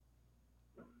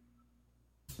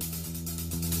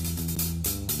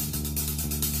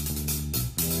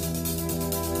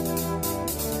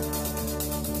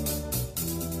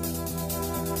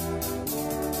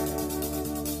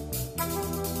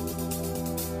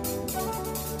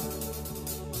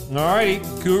All righty,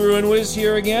 Guru and Wiz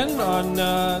here again on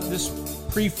this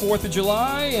pre-4th of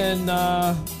July, and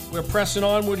we're pressing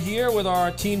onward here with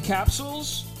our team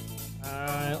capsules.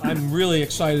 I'm really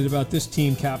excited about this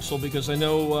team capsule because I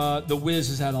know the Wiz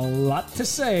has had a lot to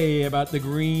say about the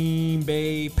Green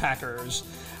Bay Packers.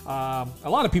 A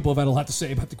lot of people have had a lot to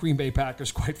say about the Green Bay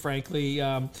Packers, quite frankly.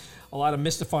 A lot of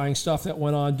mystifying stuff that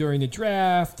went on during the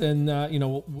draft, and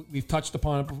we've touched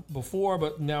upon it before,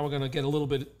 but now we're going to get a little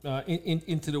bit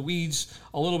into the weeds,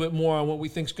 a little bit more on what we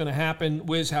think is going to happen.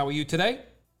 Wiz, how are you today?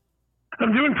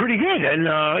 I'm doing pretty good, and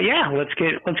let's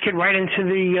get right into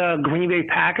the Green Bay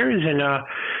Packers, and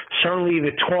certainly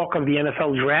the talk of the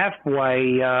NFL draft.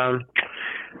 Why?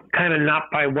 Kind of not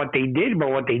by what they did, but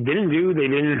what they didn't do. They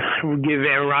didn't give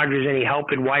Aaron Rodgers any help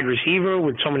at wide receiver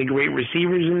with so many great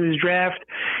receivers in this draft.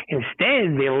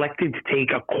 Instead, they elected to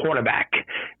take a quarterback.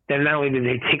 Then not only did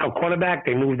they take a quarterback,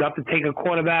 they moved up to take a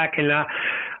quarterback. And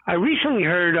I recently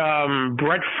heard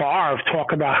Brett Favre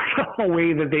talk about a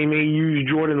way that they may use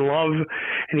Jordan Love,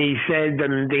 and he said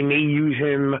that they may use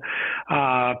him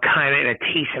kind of in a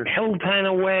Taysom Hill kind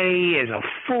of way as a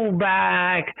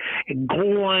fullback,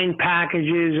 goal line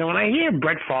packages. And when I hear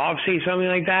Brett Favre say something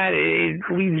like that, it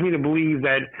leads me to believe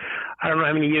that I don't know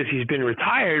how many years he's been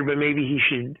retired, but maybe he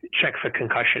should check for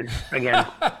concussion again.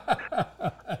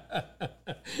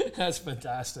 That's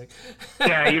fantastic.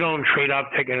 Yeah, you don't trade up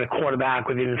taking a quarterback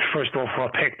within the first overall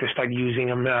pick to start using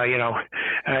him,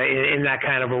 in that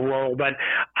kind of a role. But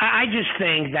I just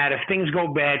think that if things go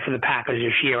bad for the Packers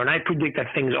this year, and I predict that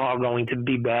things are going to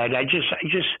be bad, I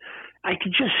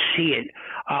could just see it.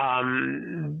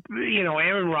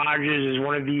 Aaron Rodgers is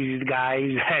one of these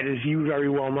guys that, as you very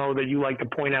well know, that you like to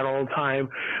point out all the time,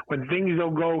 when things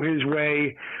don't go his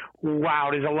way, wow,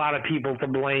 there's a lot of people to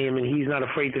blame, and he's not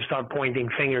afraid to start pointing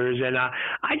fingers. And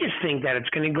I just think that it's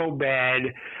going to go bad,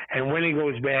 and when it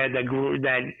goes bad,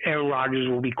 that Aaron Rodgers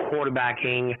will be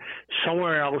quarterbacking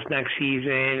somewhere else next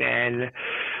season, and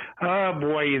oh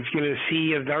boy, it's going to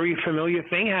see a very familiar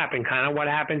thing happen, kind of what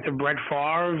happened to Brett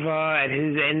Favre at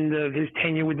his end of his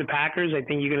tenure with the Packers. I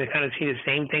think you're going to kind of see the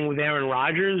same thing with Aaron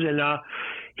Rodgers, and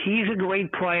he's a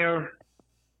great player,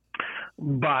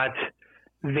 but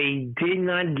they did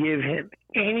not give him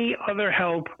any other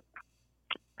help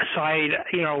aside,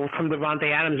 from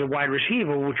Davante Adams, a wide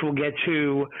receiver, which we'll get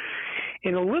to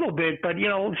in a little bit. But,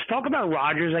 let's talk about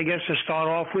Rodgers, I guess, to start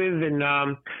off with. And,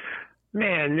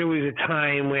 man, there was a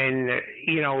time when,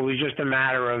 it was just a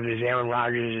matter of, is Aaron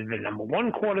Rodgers the number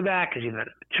one quarterback? Is he the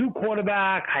number two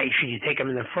quarterback? Should you take him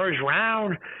in the first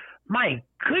round? My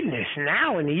goodness,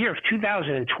 now in the year of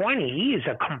 2020, he is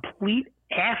a complete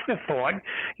afterthought.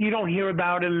 You don't hear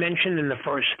about him mentioned in the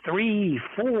first 3,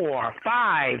 4,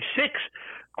 5, 6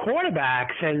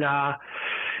 quarterbacks, and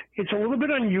it's a little bit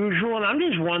unusual. And I'm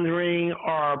just wondering,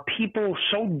 are people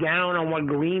so down on what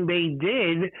Green Bay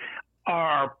did?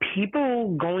 Are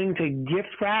people going to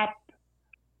gift wrap?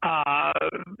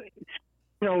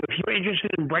 If you're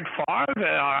interested in Brett Favre,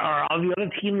 or all the other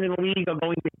teams in the league are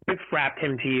going to gift wrap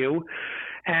him to you,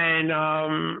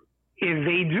 and if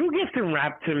they do gift and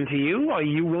wrap him to you, are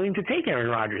you willing to take Aaron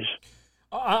Rodgers?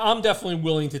 I'm definitely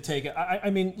willing to take it.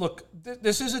 I mean, look,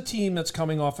 this is a team that's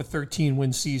coming off a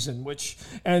 13-win season,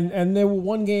 and they were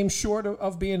one game short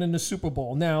of being in the Super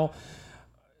Bowl. Now,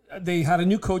 they had a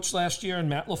new coach last year in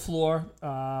Matt LaFleur.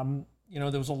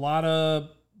 There was a lot of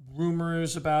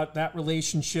rumors about that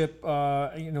relationship,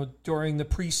 during the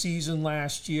preseason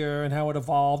last year and how it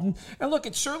evolved. And look,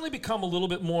 it's certainly become a little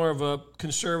bit more of a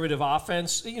conservative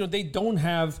offense. They don't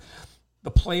have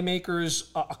the playmakers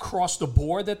across the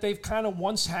board that they've kind of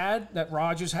once had, that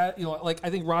Rodgers had. I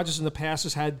think Rodgers in the past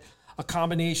has had a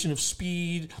combination of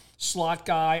speed, slot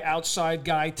guy, outside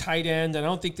guy, tight end, and I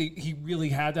don't think he really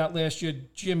had that last year.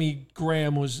 Jimmy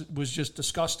Graham was just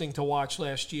disgusting to watch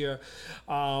last year.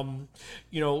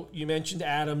 You mentioned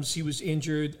Adams. He was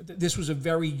injured. This was a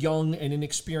very young and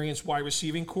inexperienced wide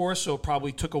receiving core, so it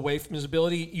probably took away from his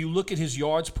ability. You look at his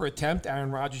yards per attempt,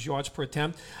 Aaron Rodgers' yards per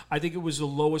attempt, I think it was the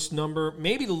lowest number,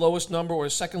 maybe the lowest number or the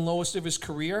second lowest of his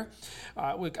career.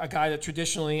 A guy that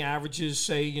traditionally averages,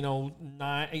 say,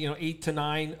 8 to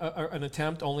 9 an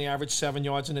attempt, only averaged 7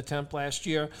 yards an attempt last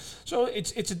year. So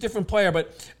it's a different player,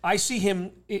 but I see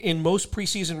him in most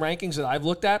preseason rankings that I've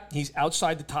looked at. He's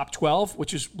outside the top 12,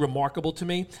 which is remarkable to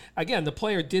me. Again, the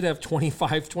player did have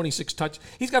 25, 26 touch.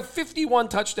 He's got 51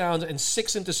 touchdowns and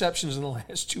 6 interceptions in the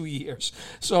last 2 years.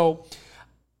 So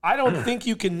I don't think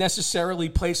you can necessarily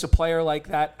place a player like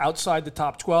that outside the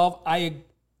top 12. I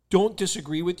don't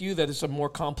disagree with you that it's a more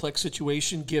complex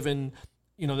situation given,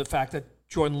 the fact that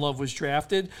Jordan Love was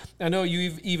drafted. I know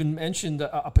you've even mentioned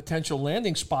a potential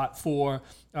landing spot for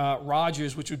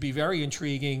Rodgers, which would be very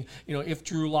intriguing. If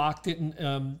Drew Lock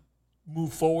didn't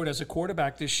move forward as a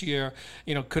quarterback this year,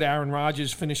 could Aaron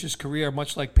Rodgers finish his career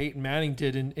much like Peyton Manning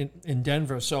did in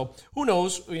Denver? So who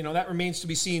knows? That remains to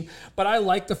be seen. But I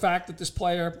like the fact that this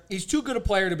player, he's too good a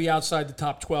player to be outside the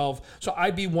top 12. So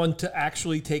I'd be one to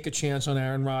actually take a chance on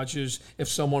Aaron Rodgers if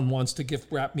someone wants to gift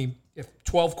wrap me. If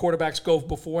 12 quarterbacks go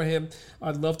before him,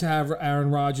 I'd love to have Aaron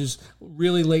Rodgers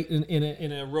really late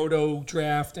in a roto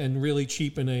draft and really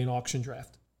cheap in an auction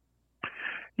draft.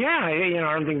 Yeah, I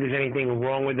don't think there's anything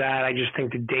wrong with that. I just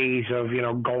think the days of,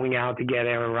 going out to get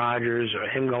Aaron Rodgers or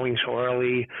him going so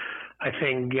early, I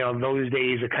think, those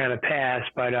days are kind of past.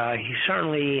 But he's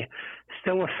certainly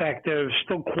still effective,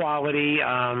 still quality.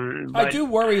 I do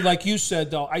worry, like you said,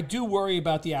 though, I do worry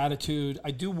about the attitude. I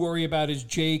do worry about his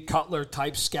Jay Cutler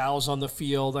type scowls on the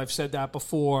field. I've said that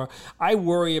before. I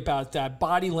worry about that.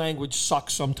 Body language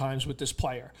sucks sometimes with this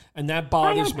player, and that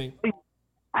bothers me.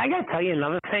 I got to tell you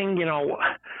another thing,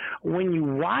 when you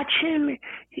watch him,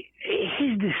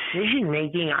 his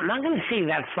decision-making, I'm not going to say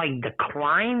that's like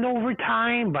declined over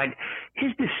time, but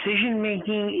his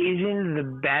decision-making isn't the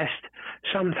best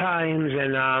sometimes.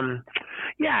 And,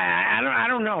 I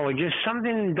don't know. It just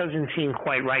something doesn't seem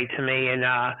quite right to me. And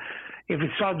if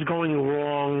it starts going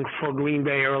wrong for Green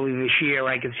Bay early this year,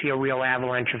 I could see a real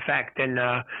avalanche effect. And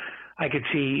I could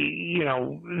see,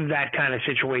 that kind of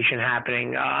situation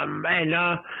happening. I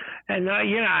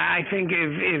think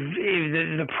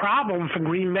if the problem for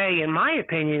Green Bay, in my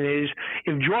opinion, is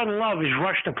if Jordan Love is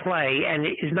rushed to play and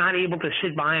is not able to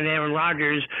sit behind Aaron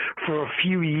Rodgers for a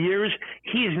few years,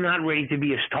 he is not ready to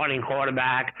be a starting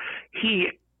quarterback. He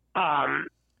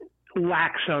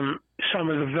lacks some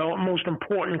of the most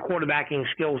important quarterbacking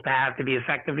skills to have to be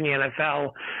effective in the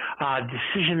NFL,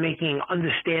 decision-making,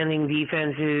 understanding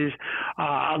defenses,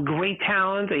 a great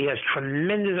talent. He has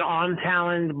tremendous arm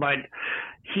talent, but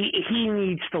he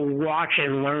needs to watch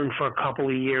and learn for a couple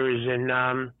of years.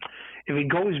 And if it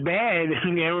goes bad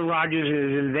and Aaron Rodgers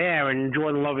isn't there and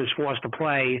Jordan Love is forced to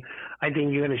play, I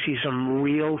think you're going to see some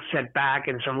real setback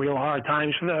and some real hard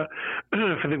times for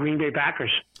the Green Bay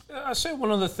Packers. I'll say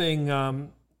one other thing.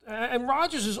 And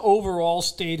Rodgers has overall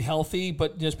stayed healthy,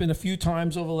 but there's been a few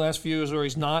times over the last few years where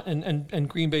he's not, and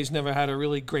Green Bay's never had a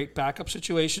really great backup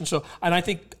situation. So, and I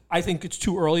think it's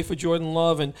too early for Jordan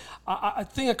Love, and I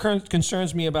think that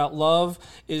concerns me about Love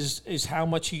is how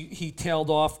much he tailed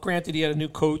off. Granted, he had a new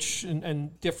coach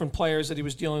and different players that he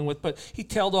was dealing with, but he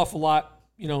tailed off a lot.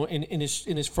 In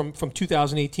his from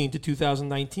 2018 to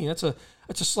 2019, that's a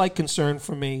slight concern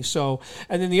for me. So,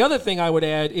 and then the other thing I would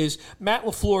add is Matt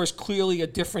LaFleur is clearly a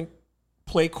different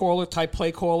play caller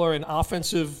and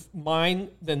offensive mind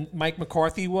than Mike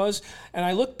McCarthy was. And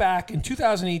I look back in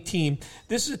 2018,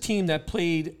 this is a team that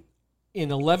played in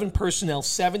 11 personnel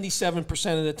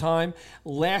 77% of the time.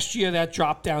 Last year, that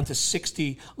dropped down to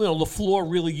 60. LaFleur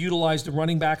really utilized the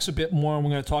running backs a bit more, and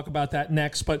we're going to talk about that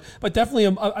next. But definitely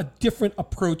a different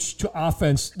approach to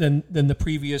offense than the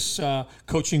previous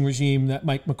coaching regime that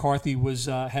Mike McCarthy was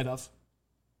head of.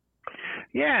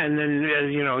 Yeah, and then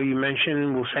as you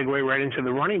mentioned, we'll segue right into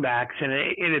the running backs, and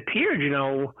it appeared,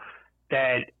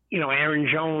 that Aaron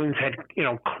Jones had,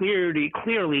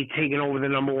 clearly taken over the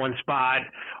number one spot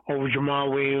over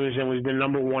Jamal Williams and was the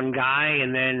number one guy.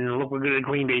 And then look what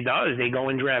Green Bay does. They go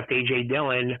and draft A.J.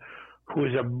 Dillon, who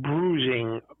is a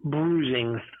bruising,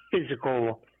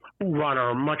 physical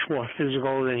runner, much more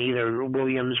physical than either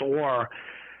Williams or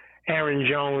Aaron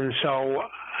Jones. So,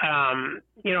 I'm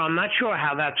not sure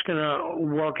how that's going to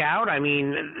work out. I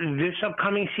mean, this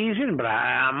upcoming season, but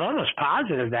I'm almost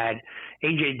positive that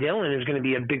A.J. Dillon is going to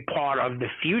be a big part of the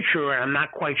future, and I'm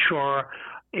not quite sure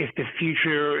if the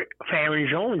future for Aaron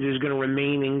Jones is going to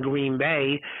remain in Green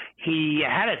Bay. He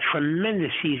had a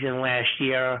tremendous season last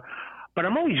year, but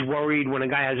I'm always worried when a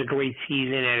guy has a great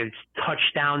season and it's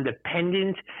touchdown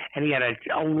dependent, and he had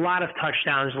a lot of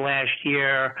touchdowns last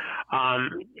year.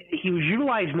 He was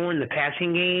utilized more in the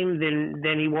passing game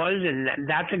than he was, and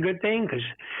that's a good thing because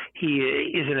he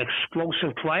is an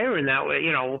explosive player, and that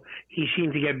he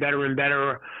seemed to get better and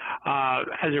better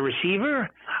as a receiver.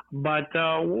 But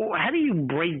how do you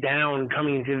break down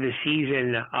coming into the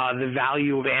season the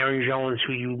value of Aaron Jones,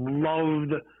 who you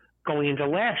loved going into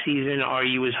last season? Are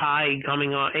you as high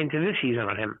coming into this season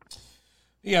on him?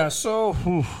 Yeah, so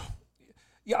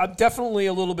I'm definitely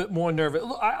a little bit more nervous.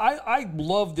 I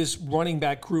love this running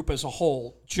back group as a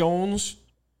whole. Jones,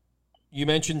 you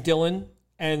mentioned Dillon,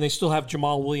 and they still have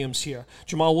Jamal Williams here.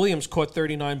 Jamal Williams caught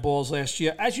 39 balls last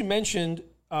year. As you mentioned,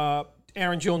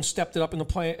 Aaron Jones stepped it up in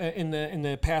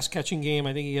the pass catching game.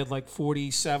 I think he had like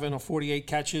 47 or 48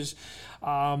 catches.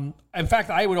 In fact,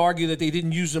 I would argue that they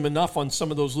didn't use him enough on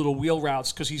some of those little wheel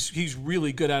routes because he's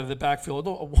really good out of the backfield.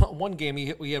 One game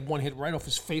he had one hit right off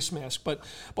his face mask, but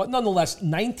nonetheless,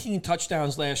 19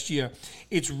 touchdowns last year.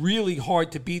 It's really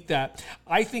hard to beat that.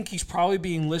 I think he's probably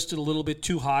being listed a little bit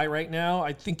too high right now.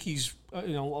 I think he's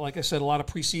like I said, a lot of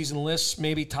preseason lists,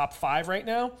 maybe top 5 right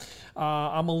now.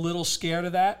 I'm a little scared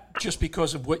of that just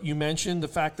because of what you mentioned, the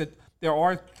fact that there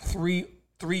are three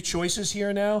choices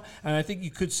here now, and I think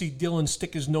you could see Dillon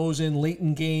stick his nose in late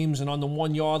in games and on the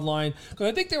 1-yard line. Because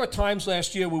I think there were times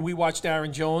last year where we watched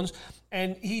Aaron Jones,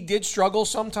 and he did struggle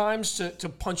sometimes to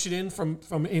punch it in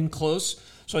from in close.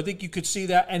 So I think you could see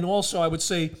that. And also, I would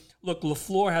say, look,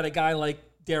 LaFleur had a guy like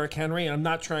Derrick Henry, and I'm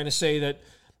not trying to say that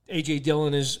A.J.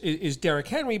 Dillon is Derrick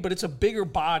Henry, but it's a bigger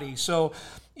body. So,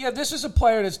 yeah, this is a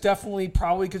player that's definitely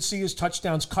probably could see his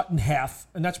touchdowns cut in half,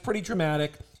 and that's pretty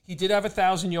dramatic. He did have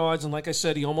 1,000 yards, and like I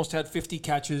said, he almost had 50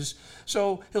 catches.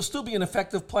 So he'll still be an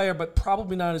effective player, but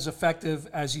probably not as effective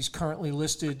as he's currently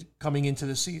listed coming into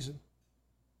the season.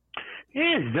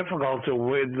 Yeah, it's difficult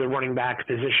with the running back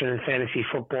position in fantasy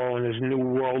football in this new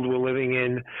world we're living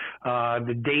in.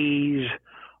 The days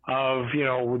of,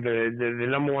 the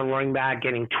number one running back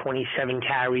getting 27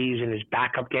 carries and his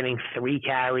backup getting 3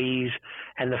 carries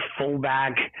and the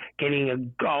fullback getting a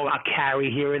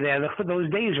carry here or there.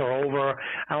 Those days are over.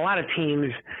 And a lot of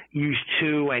teams use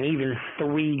 2 and even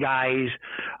 3 guys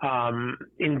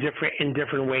in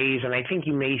different ways. And I think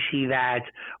you may see that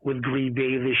with Green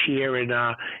Bay this year. And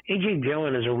A.J.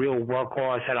 Dillon is a real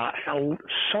workhorse, had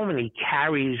so many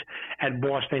carries at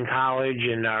Boston College,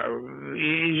 and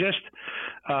he's just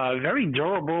very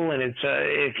durable, and it's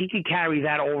if he could carry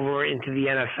that over into the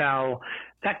NFL,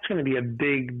 that's going to be a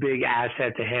big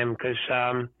asset to him because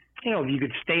if you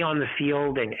could stay on the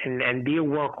field and be a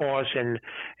workhorse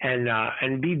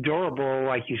and be durable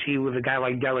like you see with a guy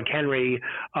like Derrick Henry,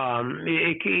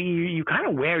 you kind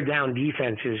of wear down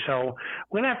defenses. So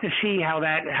we're gonna have to see how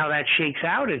that shakes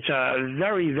out. It's a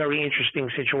very interesting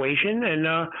situation, and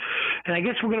I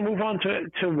guess we're gonna move on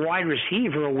to wide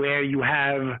receiver where you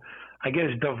have, I guess,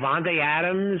 Davante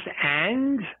Adams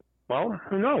and, well,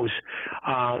 who knows?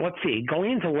 Let's see.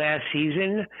 Going into last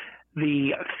season,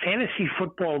 the fantasy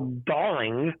football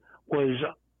darling was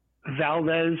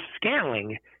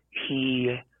Valdes-Scantling.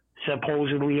 He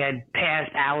supposedly had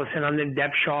passed Allison on the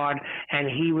depth chart, and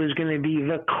he was going to be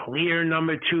the clear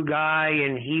number 2 guy,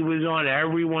 and he was on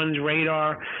everyone's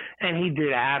radar, and he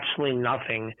did absolutely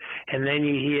nothing. And then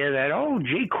you hear that,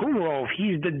 Jay Kumerow,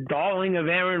 he's the darling of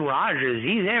Aaron Rodgers.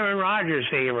 He's Aaron Rodgers'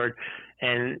 favorite,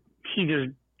 and he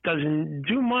just doesn't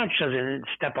do much, doesn't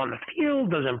step on the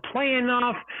field, doesn't play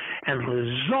enough. And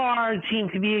Lazard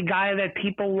seemed to be a guy that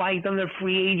people liked on the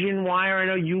free agent wire. I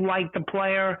know you liked the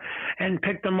player and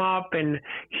picked him up, and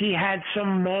he had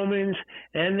some moments.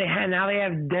 And now they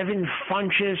have Devin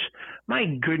Funchess. My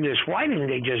goodness, why didn't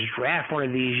they just draft one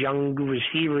of these young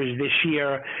receivers this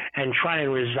year and try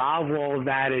and resolve all of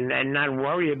that and not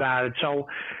worry about it? So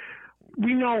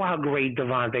we know how great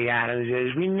Davante Adams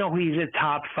is. We know he's a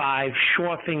top 5,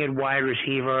 sure thing at wide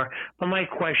receiver. But my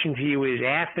question to you is,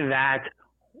 after that,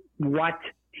 what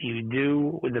do you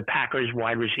do with the Packers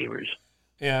wide receivers?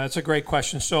 Yeah, that's a great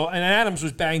question. So, and Adams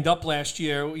was banged up last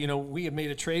year. We had made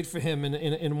a trade for him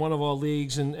in one of our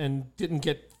leagues and didn't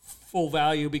get full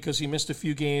value because he missed a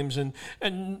few games and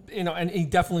he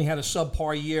definitely had a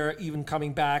subpar year even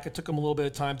coming back. It took him a little bit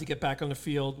of time to get back on the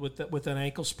field with an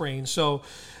ankle sprain. So,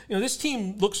 this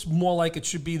team looks more like it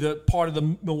should be the part of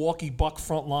the Milwaukee Buck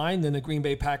front line than the Green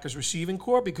Bay Packers receiving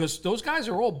corps, because those guys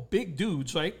are all big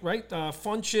dudes, right?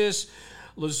 Funchess,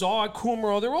 Lazard,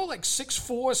 Kumerow, they're all like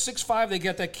 6'4", 6'5". They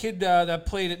got that kid that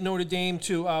played at Notre Dame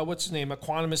to what's his name,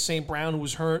 Equanimus St. Brown, who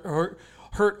was hurt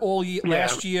all year,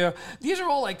 last year. These are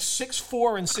all like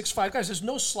 6'4" and 6'5" guys. There's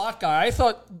no slot guy. I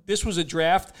thought this was a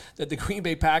draft that the Green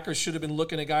Bay Packers should have been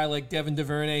looking at a guy like Devin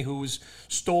DuVernay, who was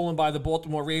stolen by the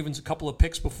Baltimore Ravens a couple of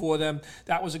picks before them.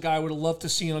 That was a guy I would have loved to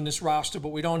see on this roster,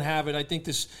 but we don't have it. I think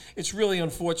it's really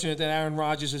unfortunate that Aaron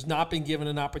Rodgers has not been given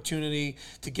an opportunity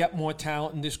to get more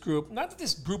talent in this group. Not that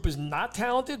this group is not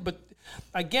talented, but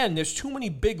again, there's too many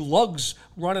big lugs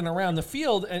running around the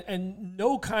field and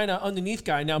no kind of underneath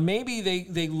guy. Now, maybe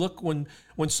they look when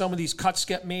when some of these cuts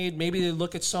get made. Maybe they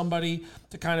look at somebody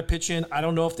to kind of pitch in. I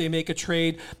don't know if they make a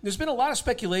trade. There's been a lot of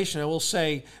speculation, I will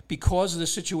say, because of the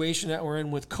situation that we're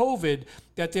in with COVID,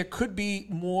 that there could be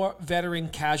more veteran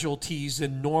casualties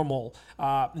than normal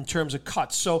in terms of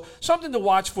cuts. So something to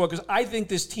watch for, because I think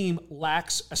this team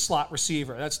lacks a slot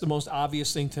receiver. That's the most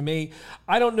obvious thing to me.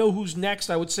 I don't know who's next.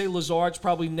 I would say Lazard's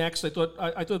probably next. I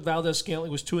thought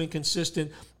Valdez-Scantling was too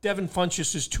inconsistent. Devin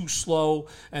Funchess is too slow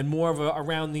and more of a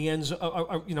around the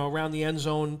end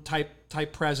zone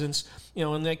type presence.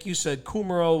 And like you said,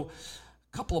 Kumaro,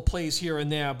 a couple of plays here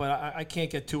and there, but I can't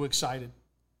get too excited.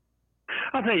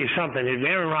 I'll tell you something. If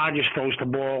Aaron Rodgers throws the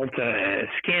ball to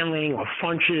Scanling or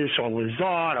Funchess or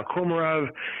Lazard or Kumarov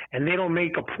and they don't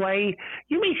make a play,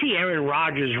 you may see Aaron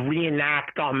Rodgers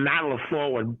reenact on Matt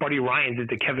LaFleur what Buddy Ryan did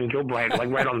to Kevin Gilbride, like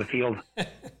right on the field.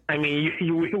 I mean,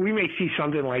 we may see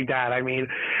something like that. I mean,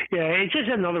 yeah, it's just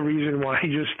another reason why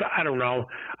I don't know.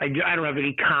 I don't have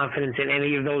any confidence in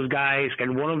any of those guys.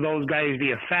 Can one of those guys be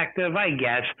effective? I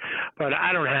guess. But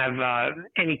I don't have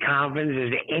any confidence.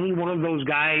 Is there any one of those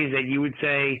guys that you would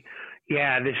say,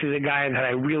 yeah, this is a guy that I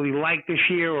really like this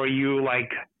year, or you,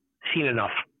 seen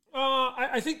enough?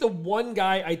 I think the one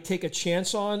guy I'd take a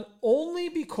chance on only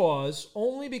because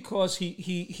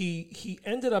he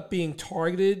ended up being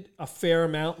targeted a fair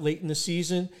amount late in the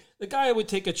season. The guy I would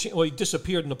take a chance. Well, he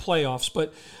disappeared in the playoffs,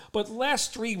 but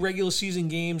last 3 regular season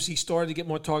games he started to get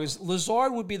more targets.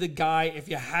 Lazard would be the guy, if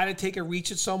you had to take a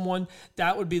reach at someone,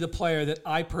 that would be the player that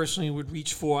I personally would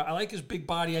reach for. I like his big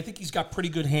body. I think he's got pretty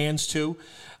good hands too.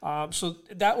 So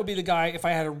that would be the guy, if I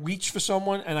had to reach for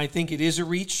someone, and I think it is a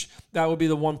reach, that would be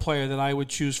the one player that I would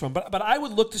choose from. But I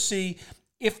would look to see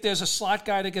if there's a slot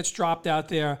guy that gets dropped out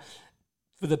there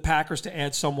for the Packers to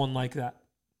add someone like that.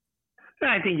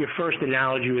 I think your first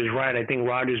analogy was right. I think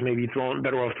Rodgers may be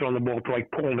better off throwing the ball to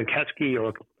Paul McKeskey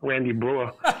or Randy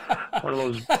Brewer, one of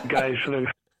those guys for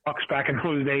the Bucs back in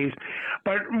those days.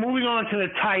 But moving on to the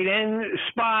tight end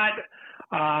spot,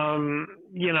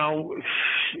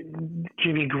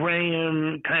 Jimmy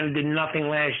Graham kind of did nothing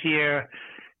last year.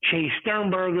 Chase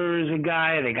Sternberger is a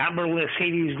guy. They got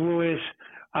Mercedes Lewis.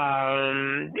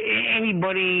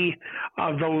 Anybody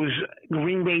of those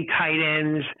Green Bay tight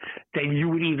ends that you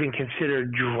would even consider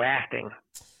drafting?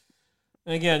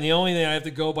 Again, the only thing I have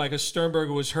to go by, because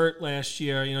Sternberger was hurt last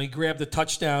year. He grabbed the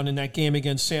touchdown in that game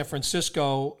against San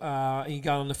Francisco. He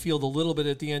got on the field a little bit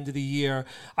at the end of the year.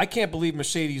 I can't believe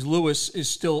Mercedes Lewis is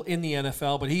still in the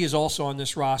NFL, but he is also on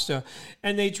this roster.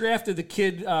 And they drafted the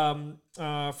kid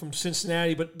from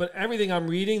Cincinnati, but everything I'm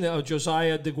reading,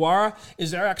 Josiah DeGuara, is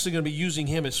they're actually going to be using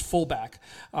him as fullback.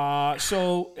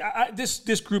 So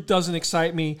this group doesn't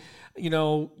excite me.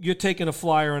 You're taking a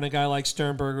flyer on a guy like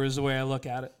Sternberger is the way I look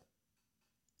at it.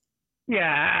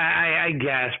 Yeah, I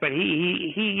guess, but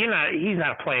he's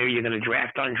not a player you're going to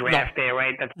draft on draft day,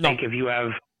 right? That's like if you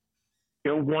have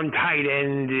one tight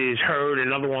end is hurt,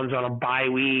 another one's on a bye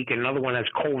week, another one has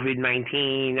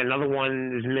COVID-19, another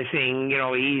one is missing.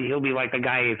 He'll be like the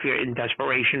guy if you're in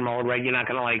desperation mode, right? You're not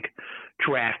going to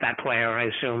draft that player, I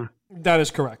assume. That is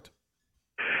correct.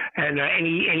 And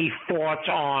any thoughts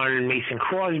on Mason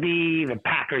Crosby, the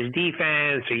Packers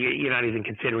defense? Or you're not even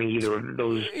considering either of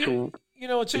those two?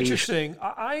 It's interesting.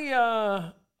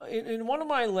 I in one of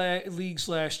my leagues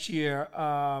last year,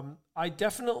 I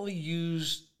definitely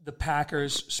used the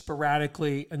Packers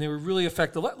sporadically, and they were really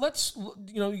effective. Let's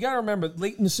you got to remember,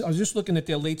 I was just looking at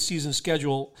their late season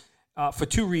schedule for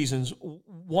 2 reasons.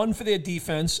 One for their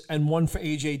defense and one for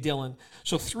A.J. Dillon.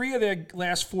 So 3 of their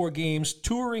last 4 games,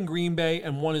 2 are in Green Bay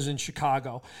and 1 is in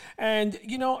Chicago. And,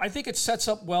 I think it sets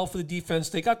up well for the defense.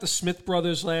 They got the Smith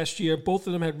brothers last year. Both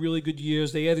of them had really good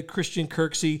years. They added Christian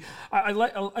Kirksey.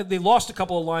 They lost a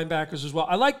couple of linebackers as well.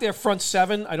 I like their front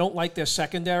 7. I don't like their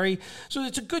secondary. So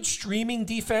it's a good streaming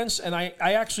defense, and I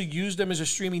actually used them as a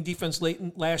streaming defense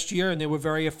late last year, and they were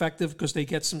very effective because they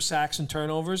get some sacks and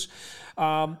turnovers.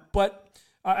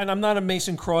 And I'm not a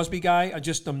Mason Crosby guy.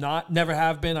 I'm not. Never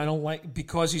have been. I don't like,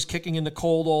 because he's kicking in the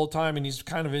cold all the time and he's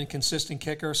kind of an inconsistent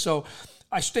kicker. So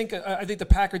I think the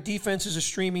Packer defense is a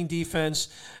streaming defense,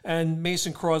 and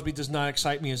Mason Crosby does not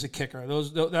excite me as a kicker.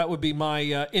 That would be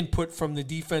my input from the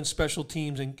defense, special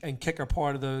teams, and kicker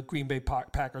part of the Green Bay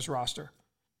Packers roster.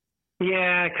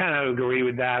 Yeah, I kind of agree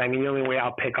with that. I mean, the only way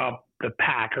I'll pick up the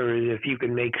Packers if you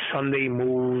can make Sunday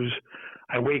moves.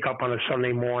 I wake up on a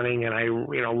Sunday morning and I,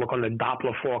 look on the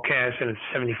Doppler forecast and it's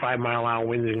 75-mile-an-hour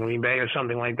winds in Green Bay or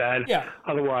something like that. Yeah.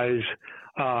 Otherwise,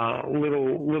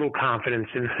 little confidence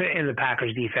in the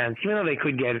Packers defense, even though they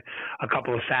could get a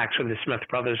couple of sacks with the Smith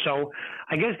brothers. So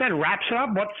I guess that wraps it up.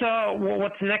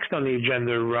 What's next on the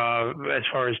agenda as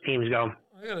far as teams go?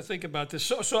 I got to think about this.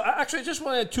 So actually, I just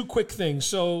want to add two quick things.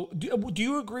 So, do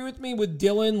you agree with me with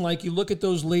Dylan? Like, you look at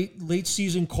those late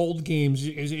season cold games.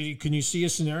 Can you see a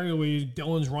scenario where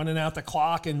Dylan's running out the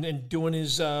clock and doing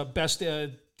his best?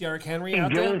 Derrick Henry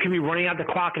out there? Dylan can be running out the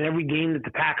clock in every game that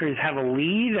the Packers have a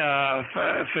lead,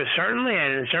 for certainly,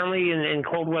 and certainly in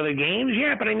cold weather games.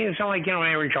 Yeah, but I mean, it's not like,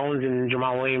 Aaron Jones and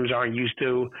Jamal Williams aren't used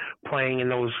to playing in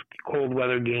those cold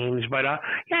weather games. But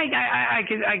yeah, I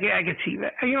could see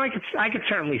that. I could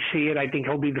certainly see it. I think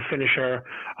he'll be the finisher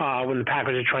when the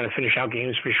Packers are trying to finish out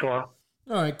games for sure.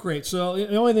 All right, great. So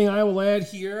the only thing I will add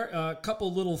here, a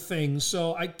couple little things.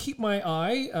 So I keep my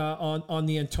eye on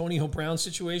the Antonio Brown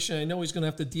situation. I know he's going to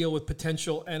have to deal with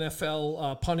potential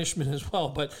NFL punishment as well,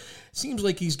 but it seems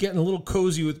like he's getting a little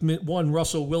cozy with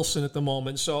Russell Wilson at the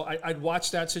moment. So I'd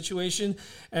watch that situation.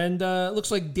 And it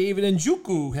looks like David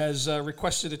Njoku has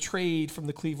requested a trade from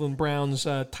the Cleveland Browns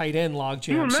tight end logjam.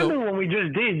 You remember when we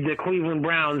just did the Cleveland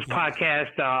Browns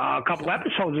podcast a couple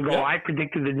episodes ago, yep. I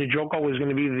predicted that Njoku was going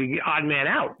to be the odd man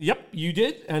out. Yep, you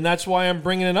did, and that's why I'm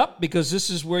bringing it up, because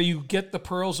this is where you get the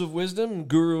pearls of wisdom,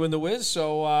 Guru and the Wiz.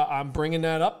 So I'm bringing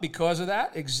that up because of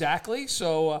that, exactly.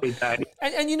 So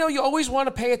and you always want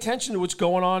to pay attention to what's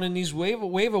going on in these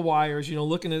waiver wires.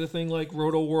 Looking at a thing like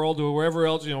Roto World or wherever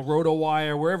else, Roto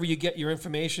Wire, wherever you get your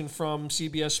information from,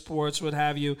 CBS Sports, what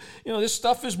have you. This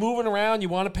stuff is moving around. You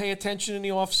want to pay attention in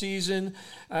the off season,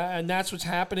 and that's what's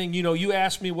happening. You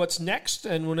asked me what's next,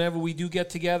 and whenever we do get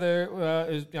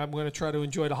together, I'm going to try to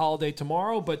enjoy the holiday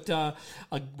tomorrow, but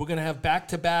we're going to have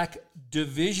back-to-back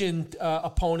division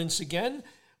opponents again.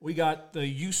 We got the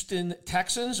Houston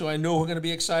Texans, who I know we're going to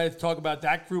be excited to talk about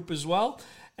that group as well,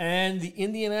 and the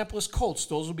Indianapolis Colts.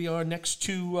 Those will be our next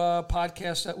two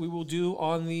podcasts that we will do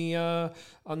on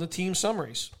the team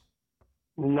summaries.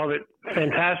 Love it.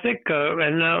 Fantastic.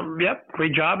 Yep,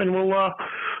 great job, and we'll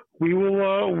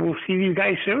see you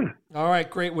guys soon. All right,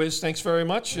 great, Wiz. Thanks very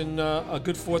much, and a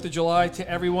good 4th of July to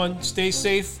everyone. Stay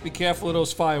safe. Be careful of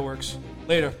those fireworks.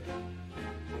 Later.